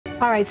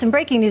All right, some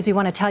breaking news we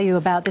want to tell you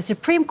about. The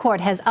Supreme Court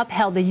has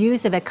upheld the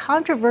use of a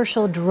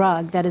controversial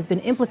drug that has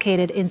been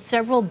implicated in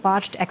several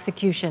botched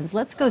executions.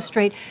 Let's go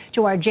straight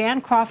to our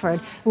Jan Crawford,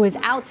 who is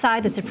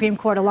outside the Supreme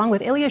Court, along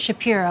with Ilya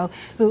Shapiro,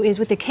 who is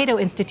with the Cato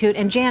Institute.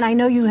 And Jan, I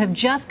know you have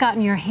just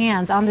gotten your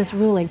hands on this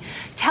ruling.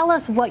 Tell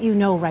us what you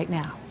know right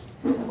now.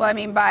 Well, I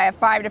mean, by a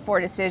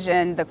 5-4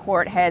 decision, the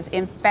court has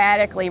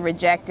emphatically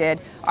rejected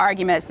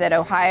arguments that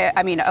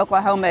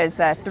Oklahoma's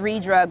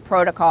three-drug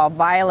protocol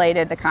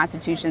violated the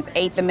Constitution's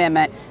 8th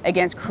Amendment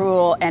against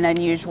cruel and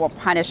unusual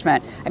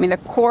punishment. I mean, the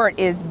court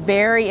is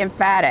very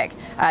emphatic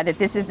that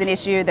this is an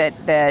issue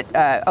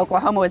that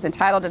Oklahoma was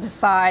entitled to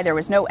decide. There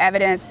was no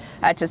evidence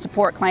to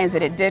support claims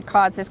that it did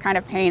cause this kind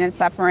of pain and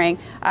suffering,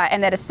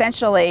 and that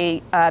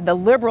essentially the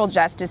liberal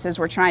justices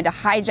were trying to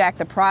hijack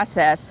the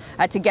process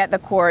to get the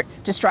court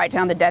to strike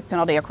down the death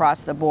penalty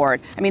across the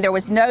board. I mean, there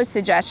was no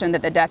suggestion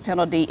that the death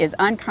penalty is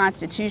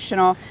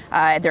unconstitutional.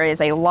 There is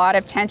a lot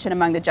of tension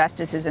among the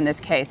justices in this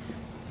case.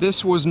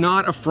 This was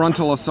not a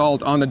frontal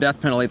assault on the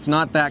death penalty. It's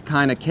not that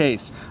kind of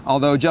case.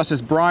 Although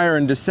Justice Breyer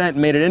in dissent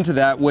made it into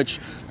that, which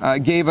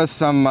gave us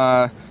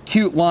some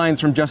cute lines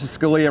from Justice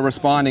Scalia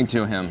responding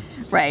to him.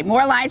 Right.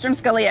 More lines from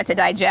Scalia to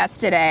digest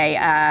today,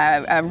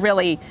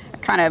 really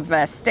kind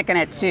of sticking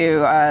it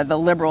to the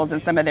liberals and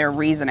some of their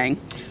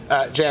reasoning.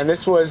 Jan,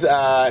 this was,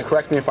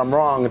 correct me if I'm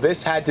wrong,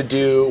 this had to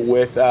do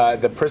with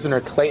the prisoner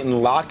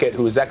Clayton Lockett,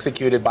 who was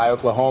executed by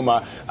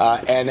Oklahoma,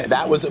 and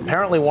that was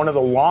apparently one of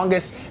the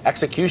longest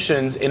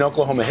executions in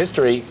Oklahoma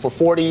history. For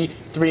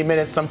 43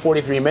 minutes, some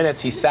 43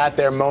 minutes, he sat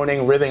there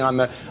moaning, writhing on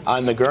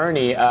the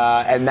gurney,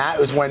 and that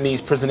was when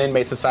these prison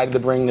inmates decided to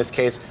bring this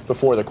case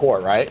before the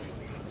court, right?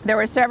 There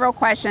were several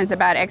questions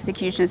about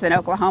executions in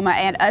Oklahoma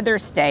and other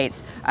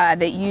states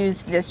that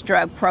used this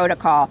drug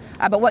protocol.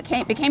 But what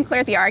became clear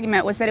at the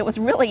argument was that it was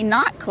really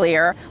not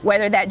clear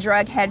whether that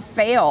drug had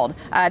failed.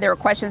 There were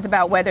questions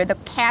about whether the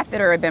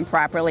catheter had been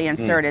properly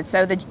inserted.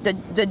 So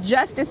the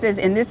justices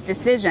in this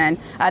decision,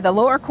 the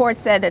lower court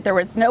said that there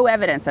was no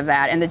evidence of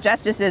that. And the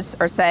justices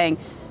are saying,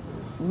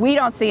 we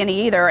don't see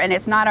any either, and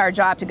it's not our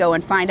job to go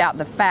and find out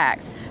the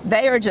facts.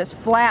 They are just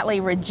flatly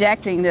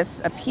rejecting this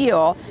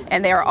appeal,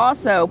 and they are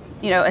also,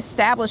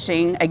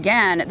 establishing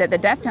again that the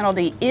death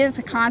penalty is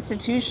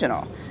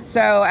constitutional.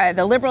 So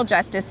the liberal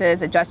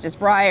justices, Justice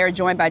Breyer,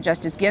 joined by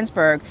Justice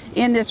Ginsburg,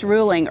 in this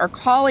ruling are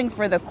calling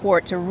for the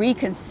court to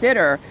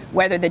reconsider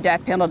whether the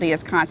death penalty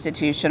is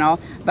constitutional,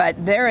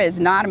 but there is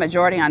not a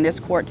majority on this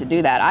court to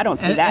do that. I don't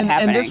see that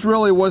happening. And this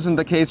really wasn't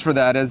the case for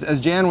that.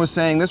 As Jan was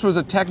saying, this was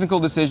a technical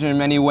decision in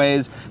many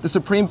ways. The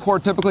Supreme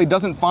Court typically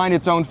doesn't find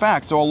its own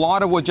facts. So a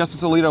lot of what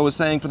Justice Alito was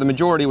saying for the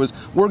majority was,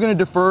 we're going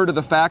to defer to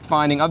the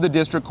fact-finding of the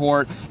district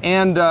court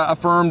and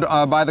affirmed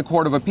by the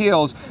Court of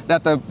Appeals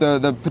that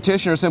the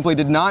petitioner simply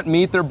did not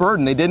meet their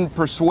burden. They didn't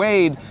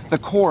persuade the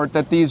court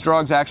that these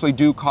drugs actually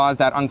do cause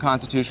that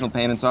unconstitutional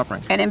pain and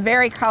suffering. And in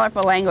very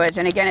colorful language,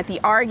 and again, at the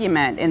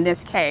argument in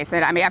this case,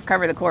 and I mean, I've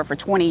covered the court for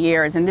 20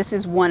 years, and this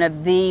is one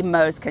of the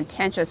most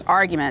contentious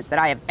arguments that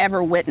I have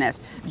ever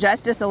witnessed.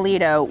 Justice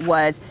Alito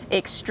was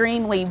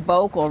extremely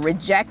vocal,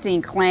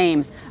 rejecting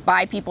claims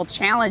by people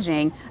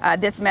challenging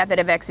this method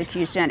of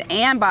execution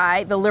and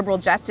by the liberal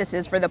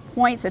justices for the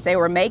points that they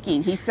were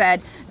making. He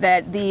said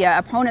that the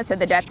opponents of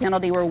the death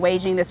penalty were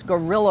waging this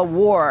guerrilla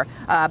war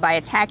by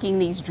attacking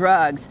these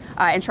drugs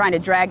and trying to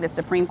drag the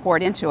Supreme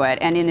Court into it.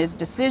 And in his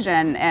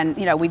decision, and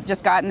we've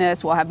just gotten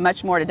this, we'll have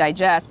much more to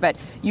digest, but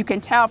you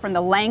can tell from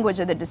the language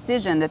of the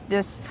decision that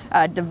this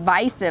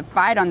divisive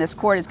fight on this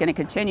court is going to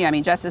continue. I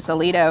mean, Justice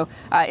Alito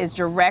is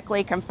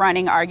directly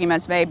confronting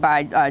arguments made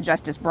by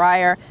Justice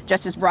Breyer.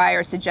 Justice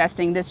Breyer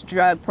suggesting this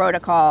drug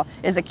protocol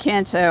is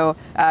akin to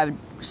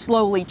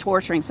slowly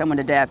torturing someone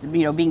to death,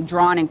 being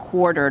drawn and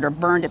quartered or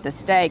burned at the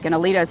stake. And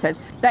Alito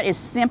says that is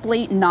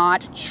simply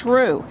not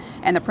true.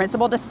 And the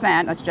principal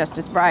dissent, that's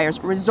Justice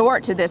Breyer's,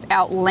 resort to this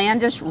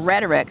outlandish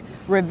rhetoric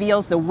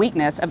reveals the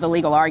weakness of the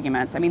legal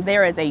arguments. I mean,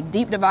 there is a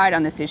deep divide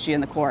on this issue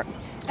in the court.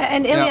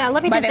 And Ilya,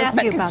 let me just ask you about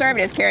that. But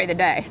conservatives carry the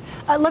day.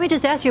 Let me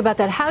just ask you about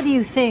that. How do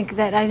you think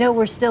that, I know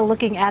we're still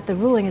looking at the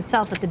ruling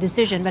itself, at the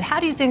decision, but how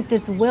do you think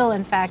this will,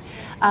 in fact,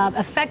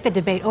 affect the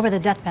debate over the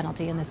death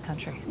penalty in this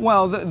country?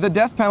 Well, the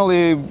death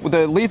penalty,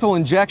 the lethal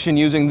injection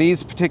using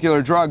these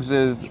particular drugs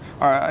is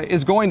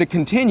going to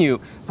continue.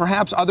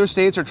 Perhaps other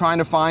states are trying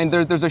to find,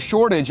 there's a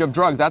shortage of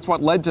drugs. That's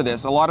what led to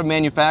this. A lot of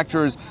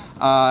manufacturers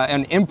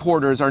and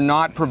importers are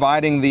not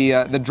providing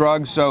the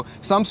drugs, so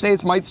some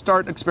states might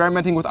start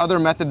experimenting with other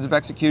methods of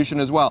execution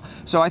as well.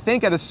 So I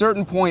think at a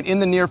certain point in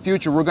the near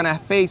future, we're going to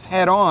face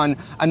head-on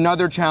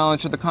another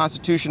challenge to the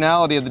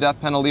constitutionality of the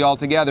death penalty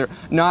altogether,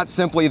 not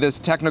simply this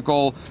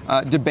technical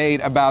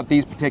debate about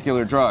these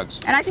particular drugs.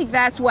 And I think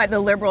that's what the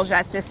liberal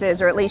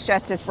justices, or at least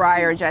Justice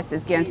Breyer and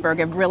Justice Ginsburg,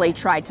 have really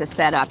tried to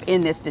set up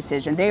in this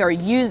decision. They are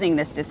using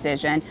this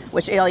decision,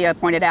 which Ilya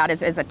pointed out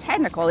is a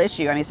technical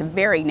issue. I mean, it's a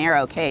very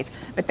narrow case,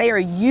 but they are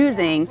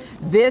using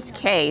this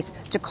case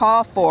to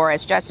call for,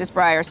 as Justice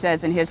Breyer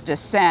says in his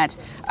dissent,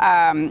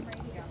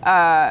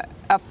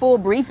 a full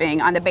briefing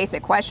on the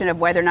basic question of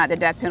whether or not the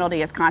death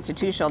penalty is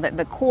constitutional, that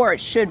the court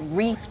should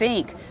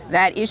rethink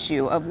that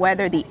issue of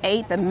whether the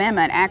 8th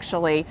Amendment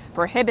actually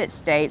prohibits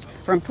states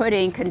from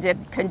putting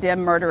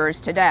condemned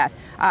murderers to death.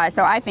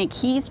 So I think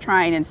he's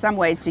trying in some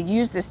ways to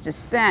use this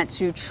dissent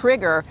to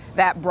trigger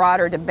that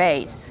broader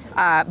debate.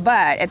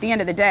 But at the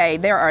end of the day,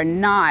 there are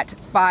not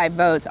 5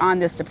 votes on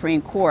this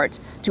Supreme Court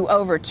to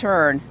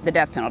overturn the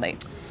death penalty.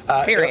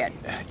 Period.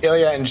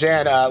 Ilya and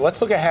Jan,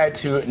 let's look ahead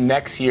to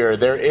next year.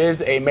 There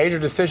is a major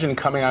decision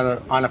coming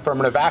on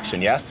affirmative action,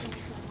 yes?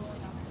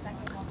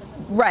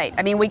 Right.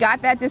 I mean, we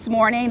got that this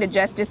morning. The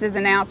justices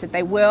announced that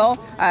they will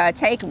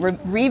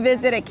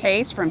revisit a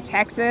case from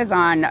Texas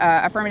on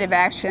affirmative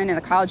action in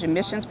the college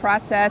admissions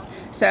process.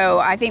 So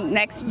I think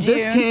next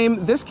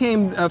June. This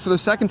came for the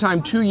second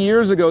time 2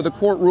 years ago. The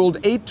court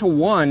ruled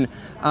 8-1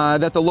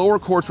 that the lower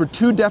courts were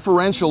too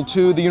deferential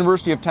to the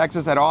University of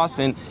Texas at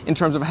Austin in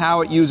terms of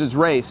how it uses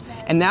race.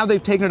 And now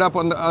they've taken it up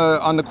on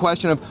the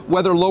question of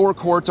whether lower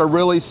courts are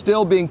really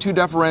still being too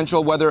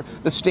deferential, whether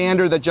the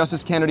standard that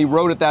Justice Kennedy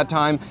wrote at that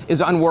time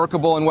is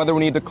unworkable, and whether we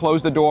need to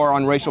close the door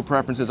on racial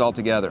preferences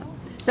altogether.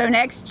 So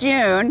next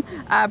June,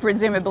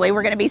 presumably,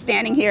 we're going to be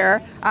standing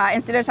here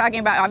instead of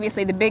talking about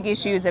obviously the big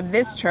issues of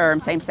this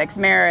term, same-sex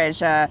marriage,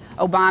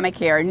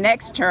 Obamacare.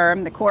 Next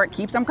term, the court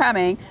keeps them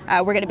coming.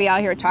 We're going to be out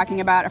here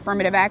talking about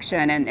affirmative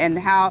action and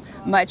how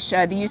much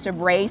the use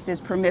of race is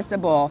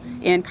permissible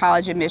in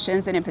college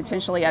admissions and in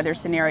potentially other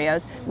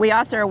scenarios. We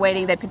also are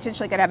waiting that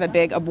potentially could have a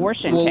big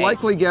abortion case. We'll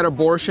likely get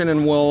abortion,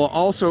 and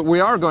we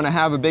are going to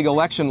have a big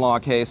election law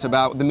case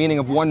about the meaning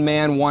of one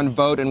man, one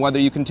vote, and whether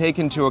you can take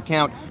into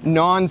account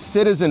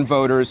non-citizen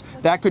voters.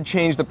 That could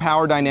change the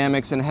power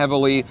dynamics in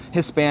heavily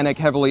Hispanic,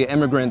 heavily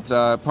immigrant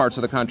parts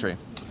of the country.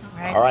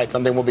 All right,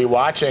 something we'll be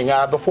watching.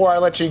 Before I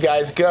let you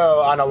guys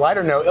go, on a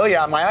lighter note,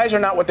 Ilya, my eyes are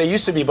not what they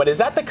used to be, but is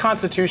that the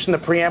Constitution, the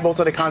preamble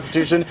to the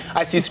Constitution?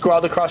 I see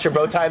scrawled across your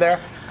bow tie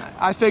there.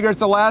 I figure it's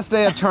the last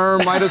day of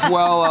term. Might as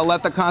well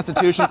let the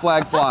Constitution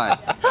flag fly.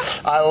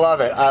 I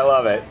love it. I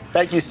love it.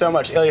 Thank you so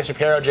much, Ilya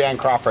Shapiro, Jan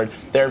Crawford,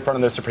 there in front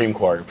of the Supreme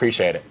Court.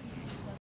 Appreciate it.